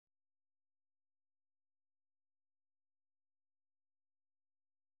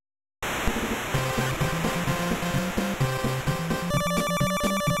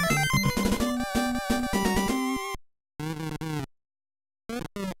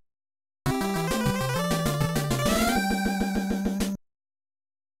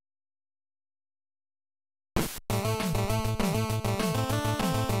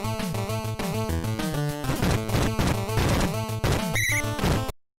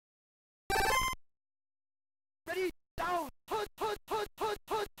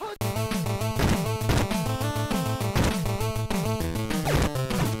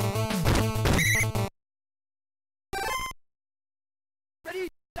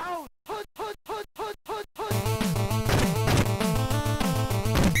down! Hood, hood, hood, hood, hood, hood!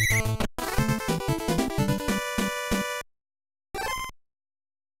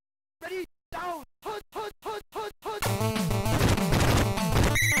 Ready, down! Hood, hood, hood, hood, hood!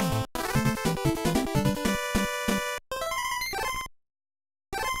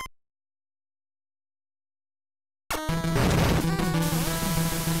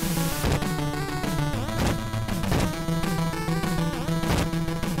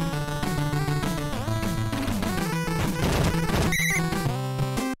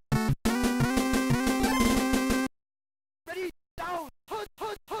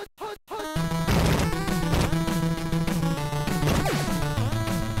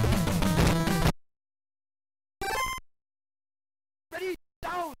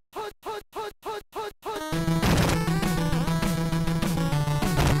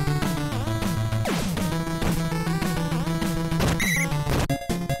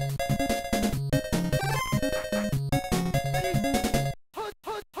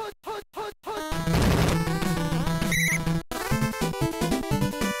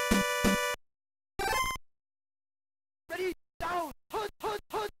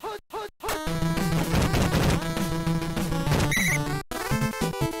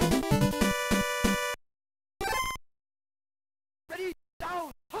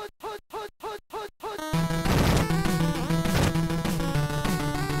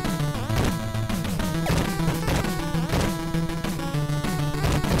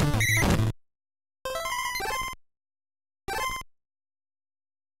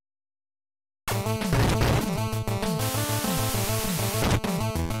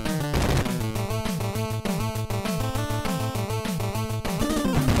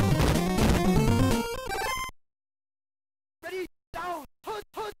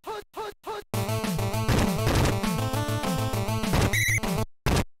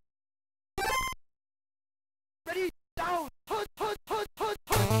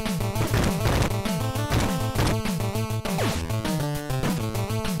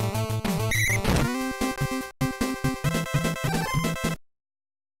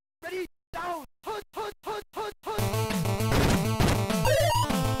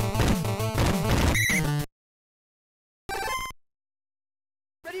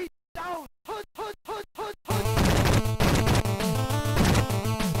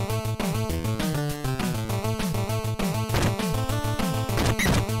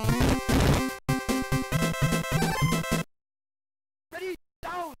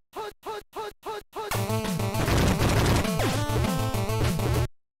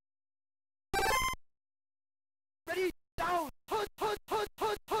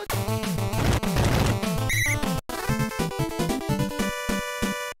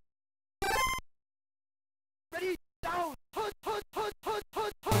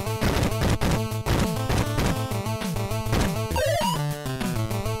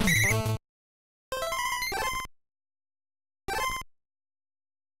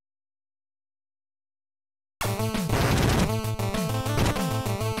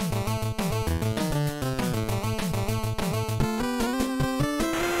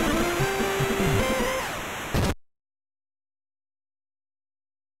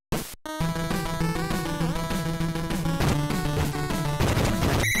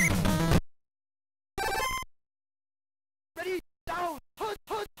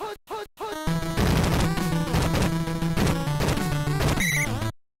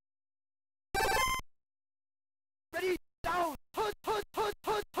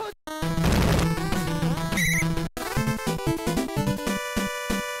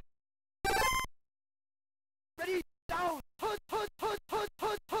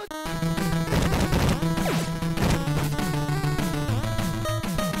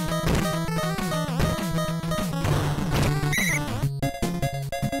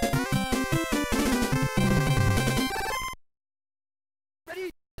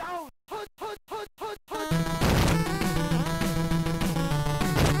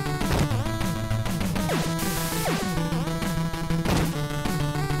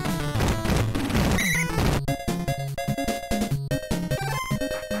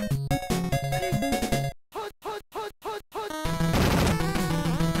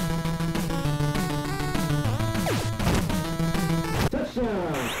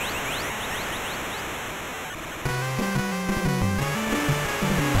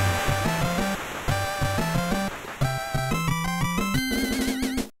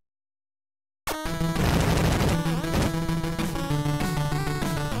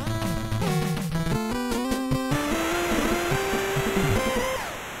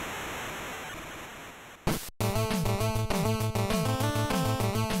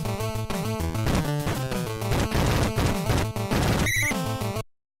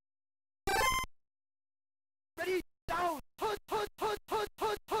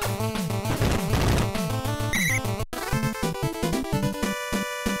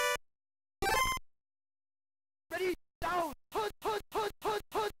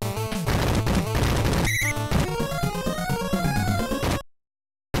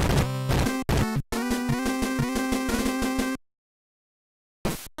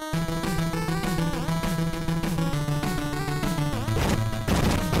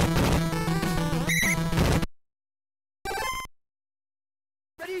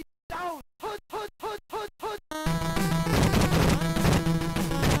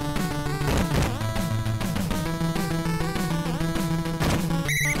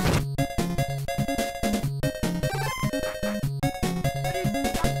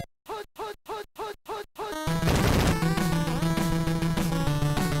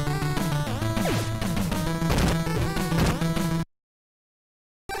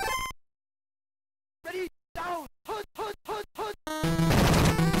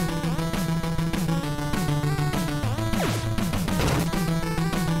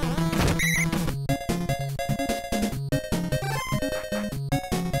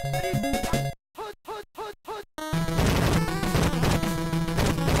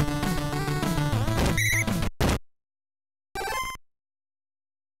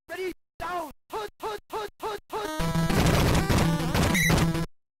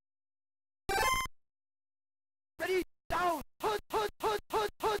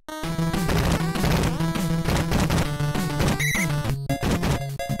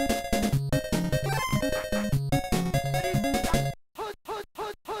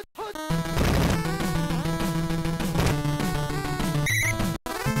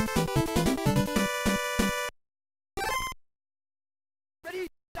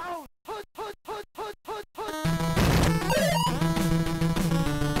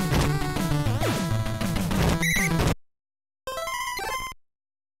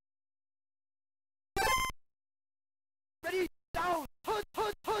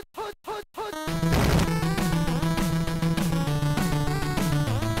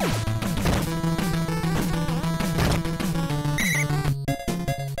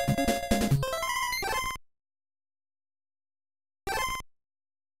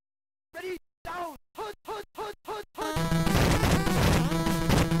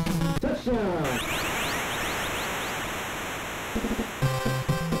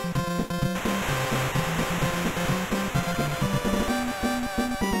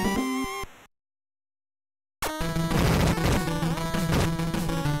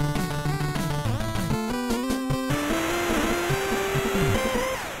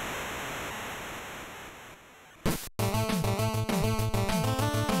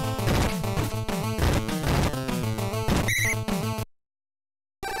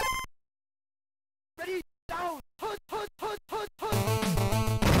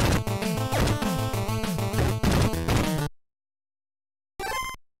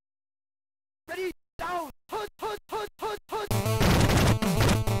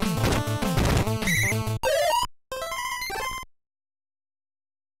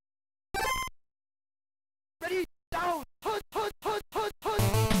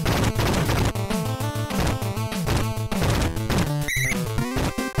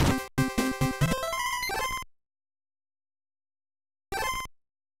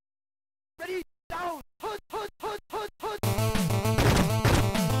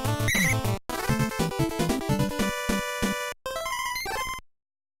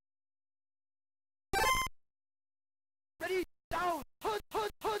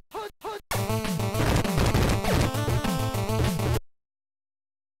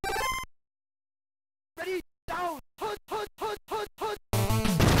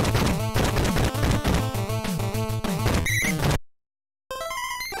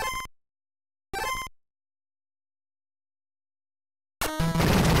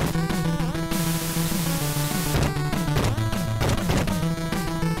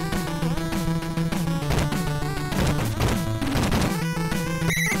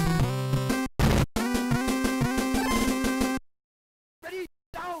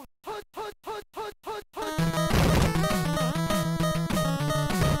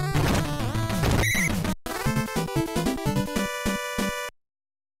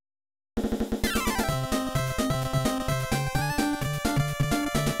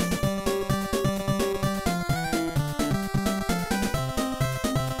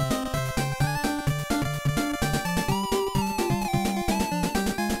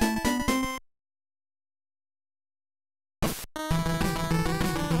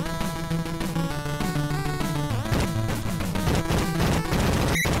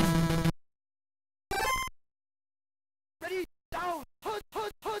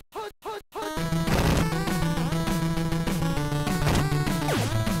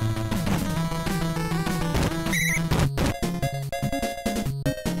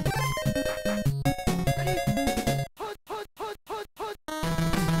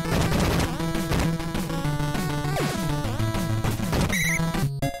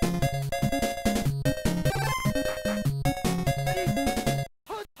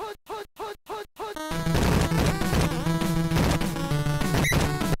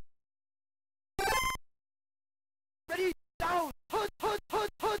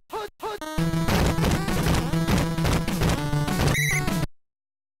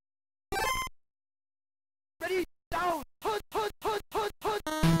 Ready, down, put, put, put, put, put.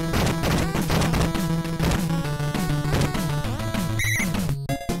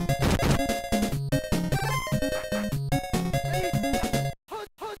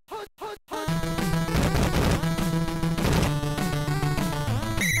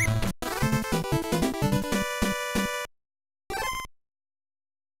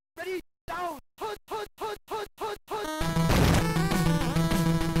 Ready, down, put, put, put, put, put, put.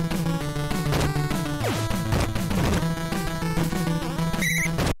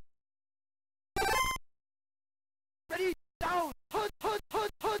 Ready, down, put, put, put,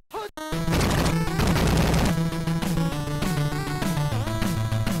 put, put.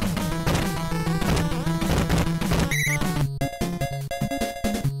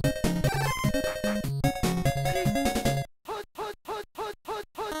 Ready, put, put, put, put, put,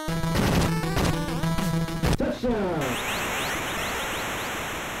 put. Touchdown!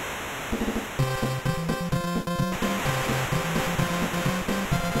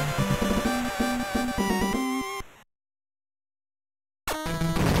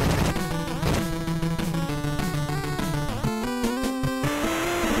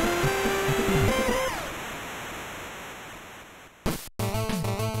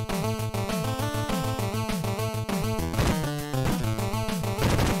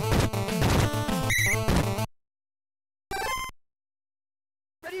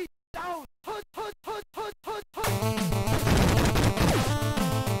 Ready, down, put, put, put, put, put, put.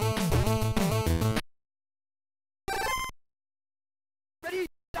 Ready,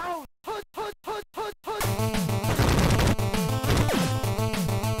 down, put, put, put, put, put.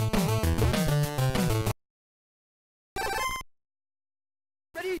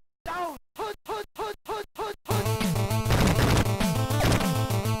 Ready, down, put, put, put, put, put, put.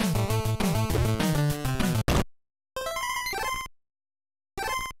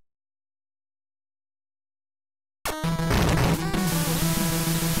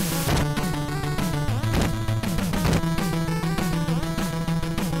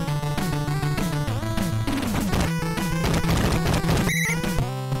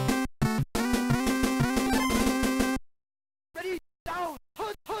 Ready, down,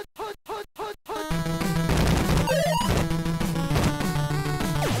 put, put, put, put, put, put.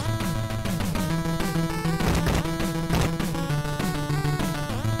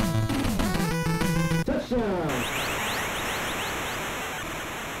 Touchdown!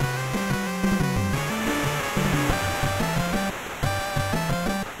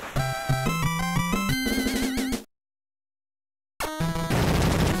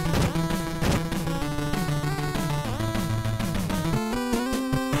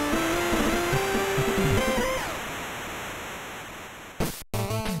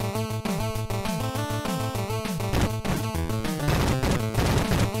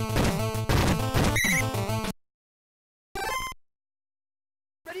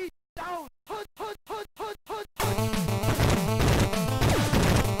 Ready, down, put, put, put, put, put, put.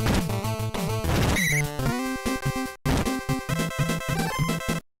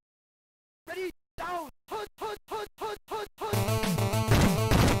 Ready, down, put, put, put, put, put, put.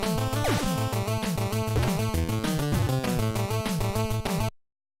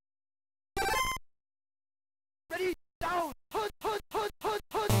 Ready, down, put, put, put, put,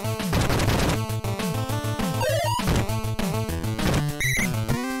 put.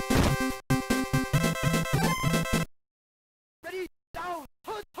 Ready, down,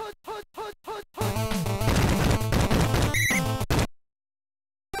 put, put, put, put, put, put.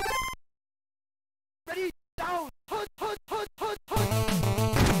 Ready, down, put, put, put, put, put.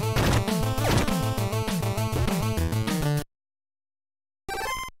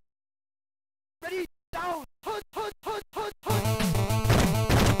 Ready, down, put, put, put, put, put.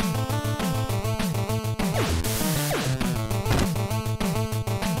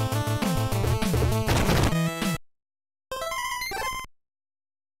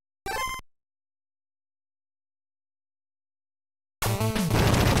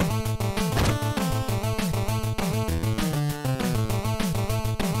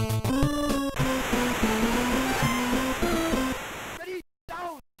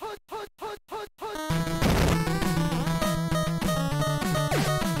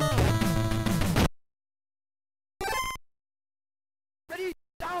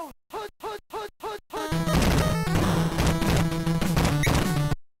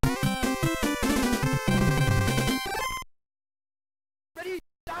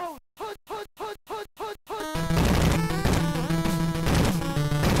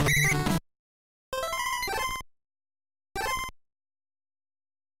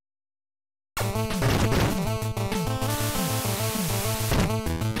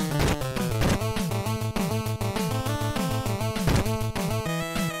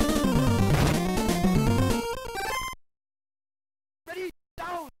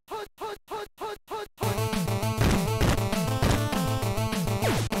 down, hood, hood, hood, hood, hood, hood.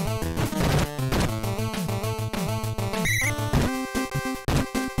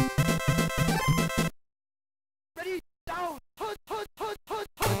 Ready, down, hood, hood, hood, hood,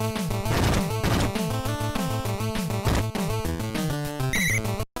 hood.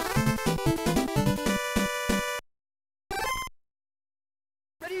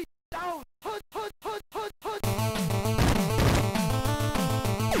 Ready, down, hood, hood, hood, hood, hood.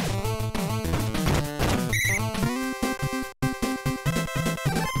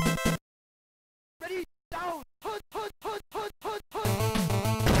 Ready, down, hood, hood, hood, hood, hood,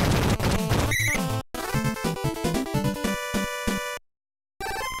 hood.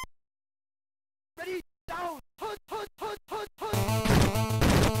 Ready, down, hood, hood, hood, hood, hood.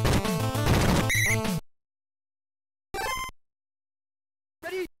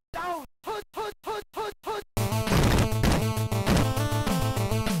 Ready, down, hood, hood, hood, hood, hood.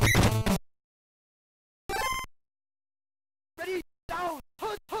 Ready, down,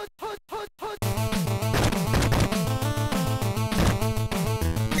 hood, hood, hood, hood, hood.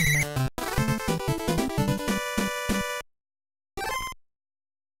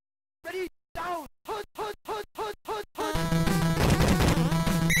 Ready, down, hood, hood, hood, hood, hood, hood.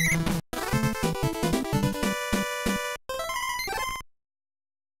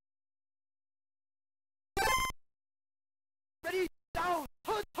 Ready, down,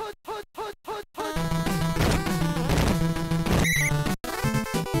 hood, hood, hood, hood, hood, hood.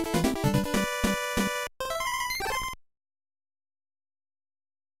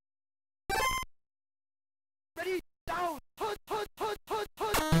 Ready, down, hood, hood, hood, hood,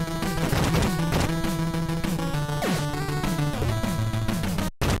 hood.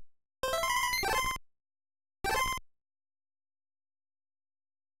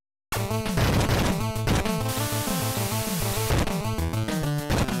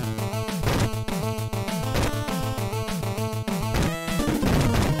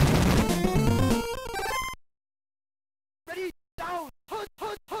 Ready, down, hood,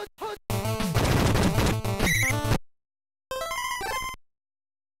 hood, hood, hood.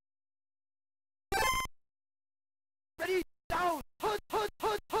 Ready, down, hood, hood,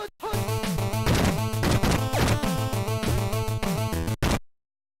 hood, hood, hood.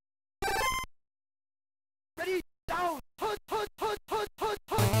 Ready, down, hood, hood, hood, hood, hood,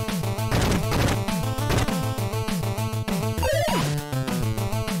 hood.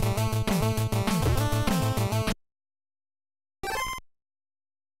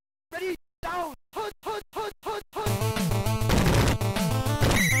 Ready, down, hood, hood, hood, hood, hood.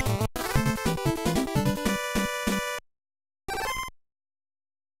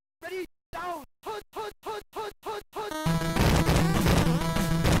 Ready, down, hood, hood, hood, hood, hood, hood.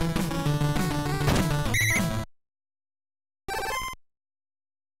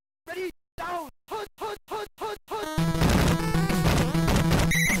 Ready, down, hood, hood, hood, hood, hood.